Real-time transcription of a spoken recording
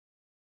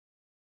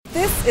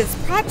This is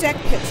Project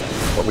Pitching.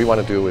 What we want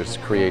to do is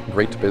create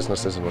great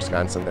businesses in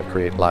Wisconsin that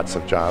create lots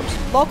of jobs.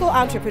 Local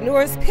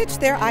entrepreneurs pitch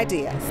their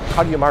ideas.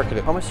 How do you market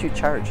it? How much do you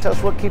charge? Tell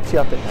us what keeps you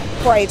up at night.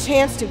 For a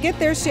chance to get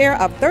their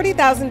share of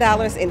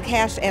 $30,000 in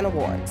cash and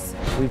awards.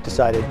 We've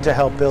decided to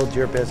help build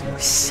your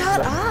business.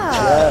 Shut up!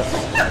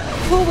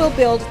 Yes. Who will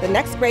build the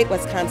next great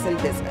Wisconsin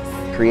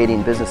business?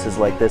 Creating businesses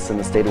like this in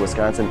the state of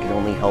Wisconsin can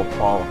only help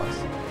all of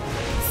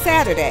us.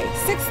 Saturday,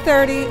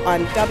 6:30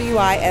 on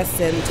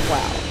WISN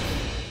 12.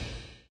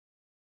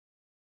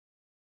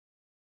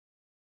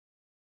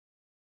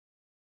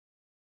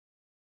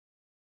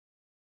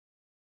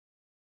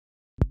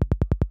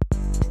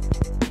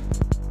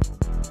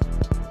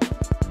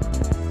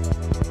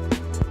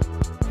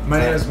 My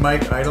name is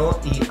Mike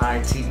Eitel,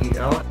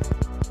 E-I-T-E-L.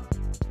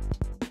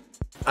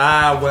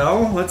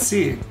 Well, let's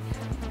see.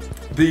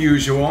 The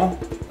usual,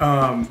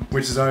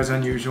 which is always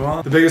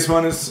unusual. The biggest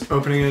one is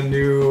opening a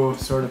new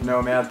sort of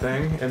Nomad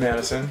thing in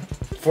Madison.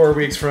 4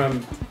 weeks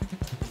from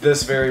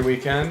this very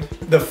weekend.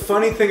 The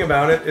funny thing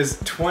about it is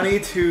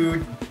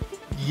 22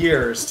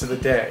 years to the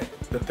day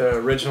that the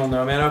original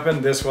Nomad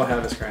opened, this will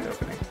have its grand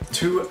opening.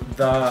 To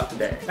the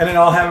day. And it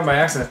all happened by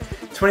accident.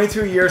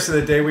 22 years to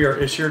the day we were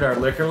issued our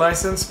liquor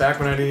license, back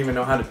when I didn't even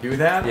know how to do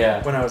that.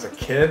 Yeah. When I was a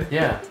kid.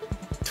 Yeah.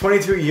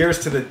 22 years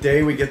to the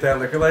day we get that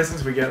liquor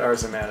license, we get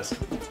ours in Madison.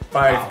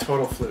 By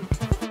total fluke.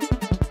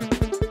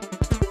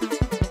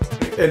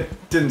 It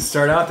didn't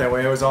start out that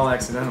way, it was all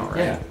accidental, right?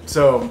 Yeah.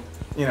 So,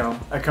 you know,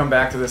 I come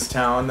back to this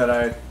town that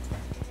I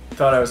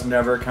thought I was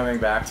never coming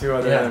back to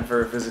other than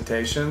for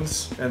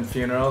visitations and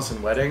funerals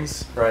and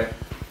weddings. Right.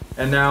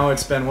 And now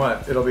it's been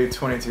what? It'll be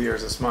 22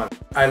 years this month.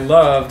 I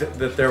loved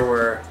that there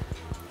were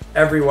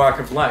every walk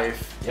of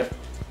life. Yep.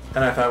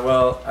 And I thought,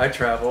 well, I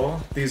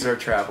travel. These are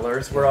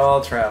travelers. We're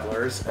all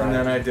travelers. Right. And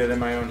then I did in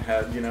my own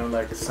head, you know,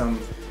 like some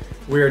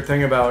weird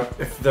thing about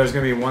if there's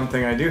going to be one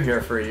thing I do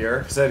here for a year,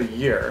 because I had a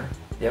year.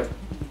 Yep.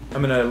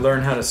 I'm going to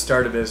learn how to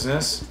start a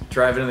business,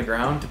 drive it in the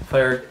ground,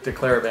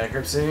 declare a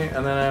bankruptcy,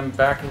 and then I'm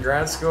back in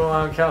grad school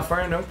out in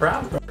California, no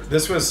problem.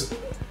 This was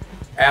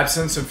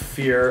absence of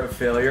fear of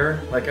failure.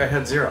 Like I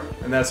had zero,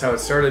 and that's how it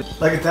started.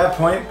 Like at that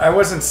point, I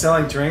wasn't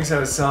selling drinks, I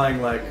was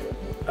selling like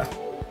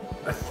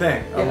a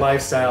thing, a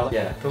lifestyle.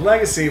 Yeah. The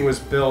legacy was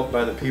built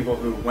by the people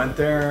who went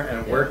there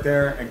and worked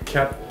there and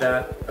kept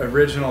that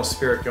original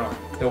spirit going.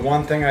 The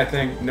one thing I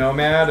think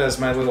Nomad, as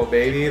my little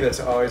baby, that's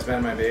always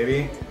been my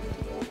baby,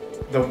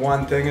 the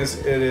one thing is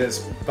it is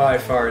by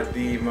far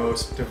the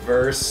most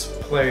diverse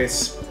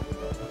place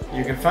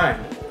you can find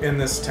in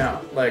this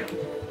town. Like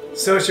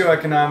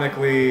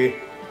socioeconomically,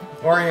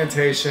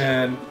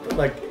 orientation,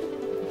 like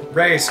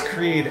race,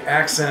 creed,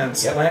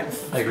 accents,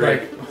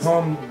 like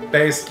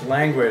home-based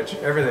language,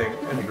 everything,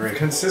 and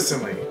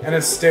consistently. And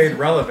it's stayed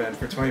relevant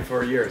for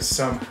 24 years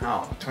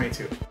somehow,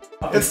 22.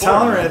 It's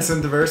tolerance and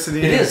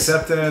diversity and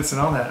acceptance and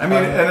all that. I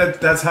mean,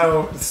 that's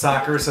how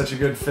soccer is such a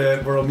good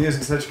fit, world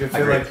music is such a good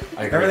fit.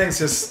 Like everything's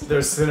just,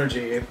 there's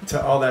synergy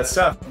to all that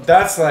stuff.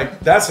 That's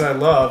what I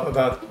love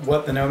about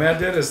what the Nomad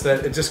did, is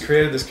that it just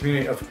created this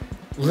community of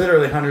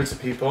literally hundreds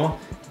of people,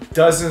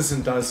 dozens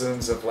and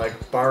dozens of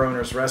like bar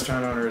owners,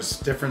 restaurant owners,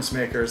 difference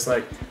makers.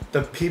 Like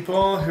the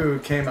people who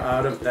came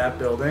out of that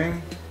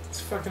building,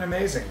 it's fucking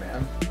amazing,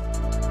 man.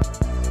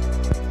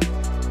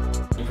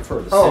 You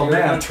prefer the city? Oh or the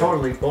man, country?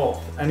 totally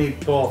both. I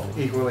need both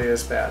equally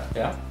as bad.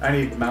 Yeah. I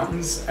need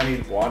mountains, I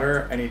need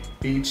water, I need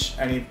beach,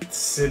 I need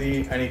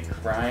city, I need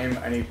crime,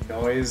 I need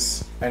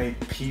noise, I need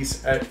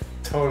peace.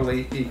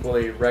 Totally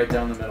equally right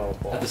down the middle of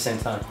both. At the same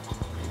time.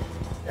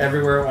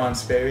 Everywhere at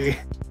once, baby.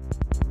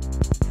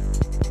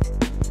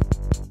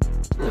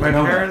 My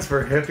parents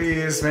were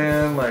hippies,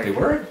 man. Like They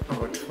were?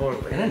 Oh,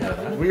 totally. I didn't know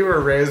that. We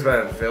were raised by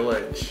a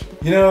village.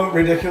 You know,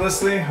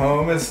 ridiculously,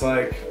 home is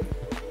like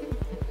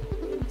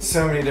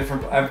so many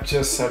different. I'm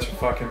just such a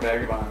fucking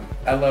vagabond.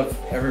 I love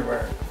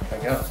everywhere I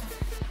go.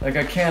 Like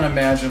I can't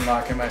imagine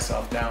locking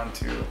myself down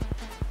to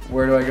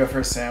where do I go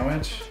for a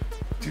sandwich?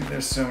 Dude,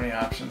 there's so many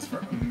options for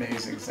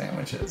amazing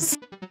sandwiches.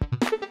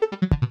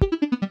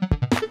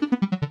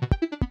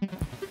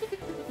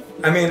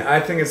 I mean, I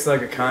think it's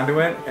like a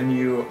conduit, and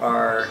you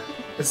are.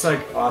 It's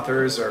like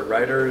authors or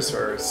writers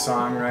or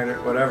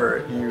songwriter,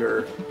 whatever.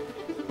 You're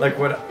like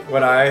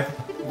what I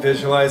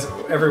visualize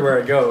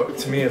everywhere I go.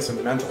 To me, it's a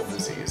mental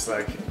disease.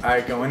 Like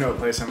I go into a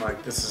place, I'm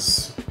like, this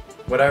is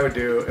what I would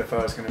do if I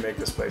was going to make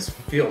this place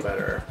feel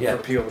better for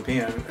people to be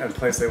in, and a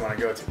place they want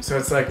to go to. So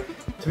it's like,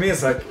 to me,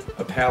 it's like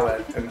a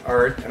palette and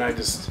art, and I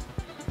just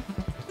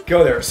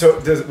go there. So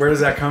where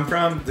does that come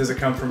from? Does it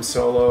come from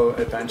solo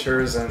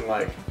adventures and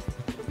like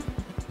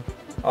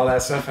all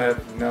that stuff? I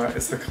have no,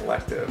 it's the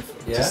collective.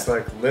 Yeah. Just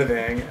like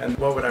living, and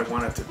what would I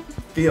want it to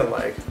feel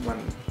like when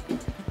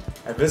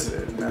I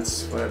visited, and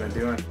that's what I've been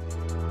doing.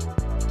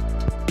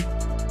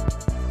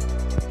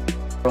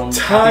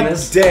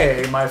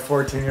 Today, my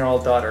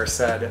 14-year-old daughter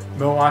said,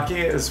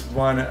 Milwaukee is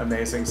one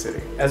amazing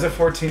city. As a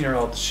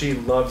 14-year-old, she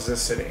loves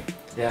this city.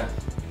 Yeah.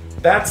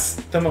 That's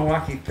the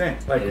Milwaukee thing.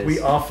 Like, we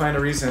all find a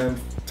reason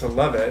to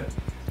love it,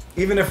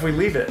 even if we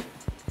leave it.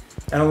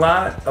 And a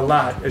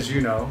lot, as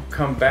you know,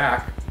 come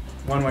back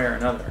one way or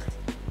another.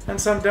 And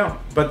some don't,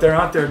 but they're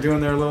out there doing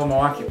their little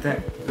Milwaukee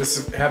thing.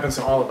 This happens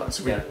to all of us.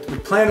 We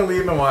plan to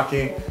leave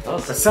Milwaukee,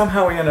 but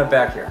somehow we end up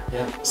back here.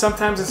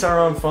 Sometimes it's our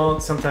own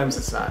fault, sometimes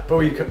it's not. But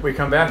we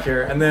come back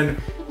here, and then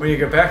when you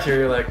get back here,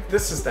 you're like,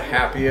 this is the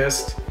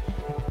happiest,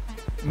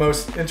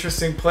 most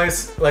interesting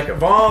place. Like,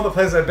 of all the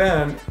places I've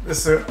been,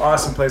 this is an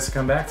awesome place to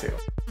come back to.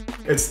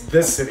 It's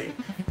this city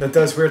that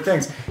does weird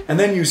things. And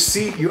then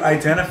you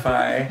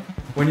identify,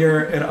 when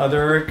you're in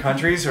other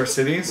countries or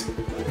cities,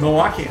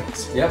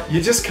 Milwaukeeans.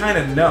 You just kind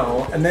of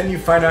know, and then you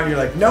find out, you're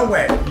like, no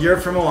way, you're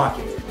from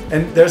Milwaukee.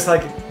 And there's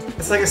like,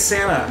 it's like a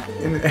Santa.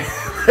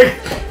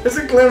 There's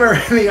a glimmer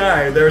in the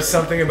eye. There's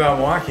something about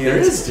Milwaukee. There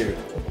is, dude.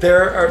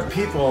 There are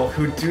people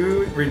who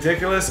do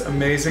ridiculous,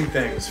 amazing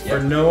things for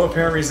no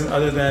apparent reason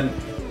other than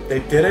they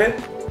did it,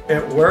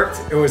 it worked,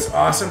 it was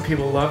awesome,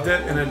 people loved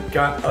it, and it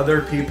got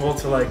other people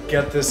to like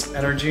get this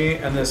energy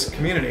and this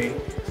community.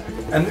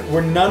 And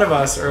none of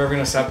us are ever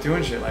gonna stop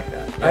doing shit like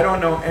that. I don't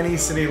know any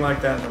city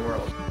like that in the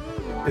world.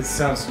 It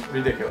sounds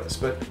ridiculous,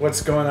 but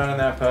what's going on in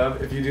that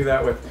pub, if you do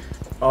that with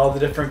all the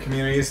different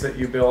communities that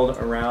you build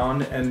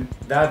around, and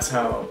that's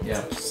how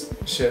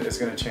shit is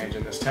gonna change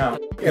in this town.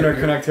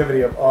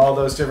 Interconnectivity of all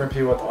those different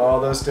people with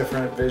all those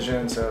different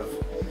visions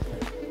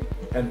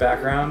and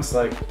backgrounds,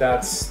 like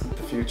that's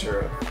the future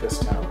of this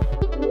town.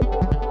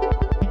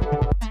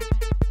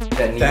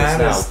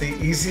 That is the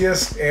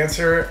easiest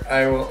answer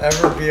I will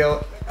ever be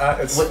able.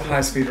 It's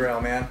high-speed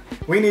rail, man.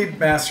 We need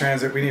mass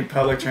transit, we need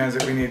public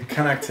transit, we need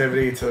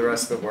connectivity to the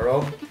rest of the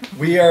world.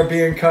 We are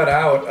being cut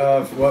out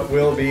of what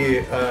will be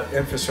an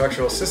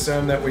infrastructural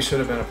system that we should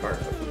have been a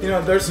part of. You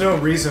know, there's no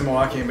reason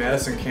Milwaukee and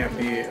Madison can't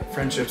be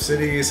friendship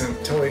cities and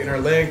totally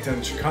interlinked,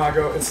 and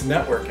Chicago, it's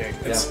networking,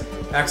 it's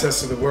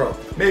access to the world.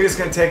 Maybe it's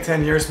gonna take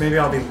 10 years, maybe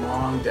I'll be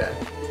long dead.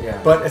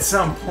 But at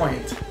some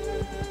point,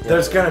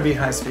 there's gonna be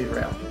high-speed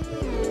rail.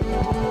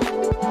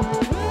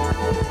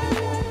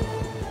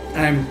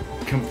 I'm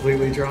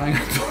completely drawing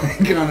a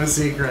blank on a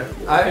secret.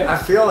 I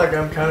feel like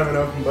I'm kind of an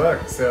open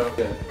book, so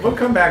we'll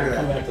come back to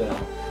that.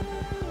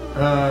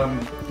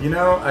 You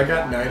know, I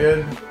got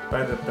knighted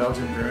by the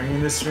Belgian brewing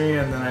industry,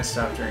 and then I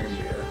stopped drinking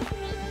beer.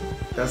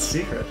 That's a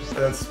secret.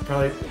 That's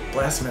probably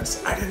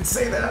blasphemous. I didn't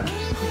say that.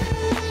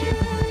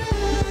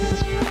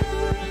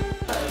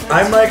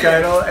 I'm Mike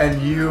Eitel,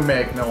 and you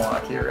make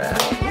Milwaukee Rad.